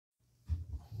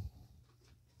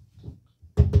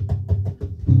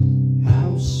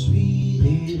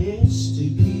is to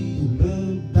be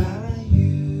loved by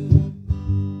you.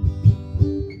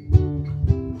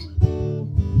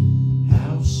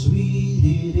 How sweet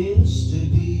it is to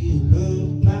be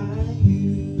loved by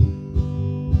you.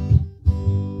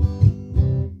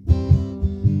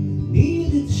 I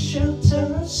needed the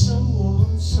shelter of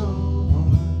someone's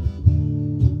arm.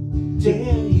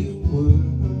 There you were.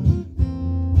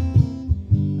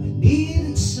 I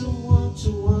needed someone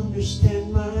to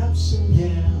understand my ups and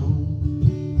downs.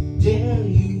 There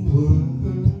you were.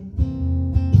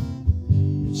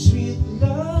 And sweet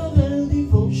love and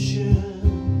devotion,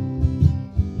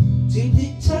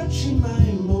 deeply touching my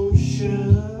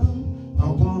emotion. I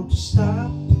want to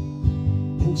stop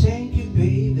and thank you,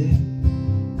 baby.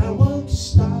 I want to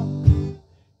stop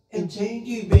and thank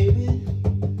you, baby.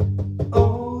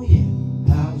 Oh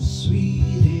yeah, how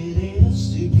sweet it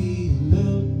is to be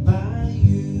loved by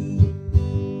you.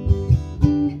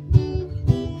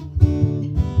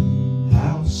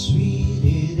 How sweet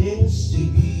it is to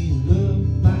be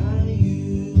loved by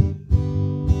you.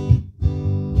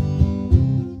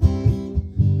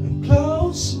 I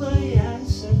close my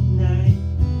eyes at night,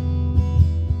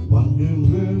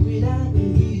 wondering where would I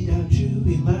be without you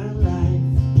in my life.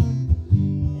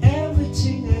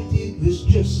 Everything I did was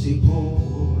just a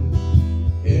bore.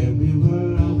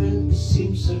 Everywhere I went, it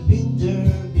seems I've been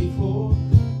there before.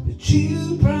 But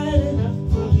you bright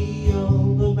enough for me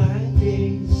all of my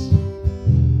days.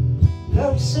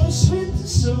 Love so sweet in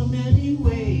so many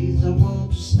ways. I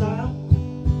want to stop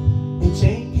and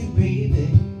thank you, baby.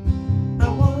 I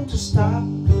want to stop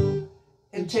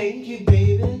and thank you,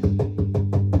 baby.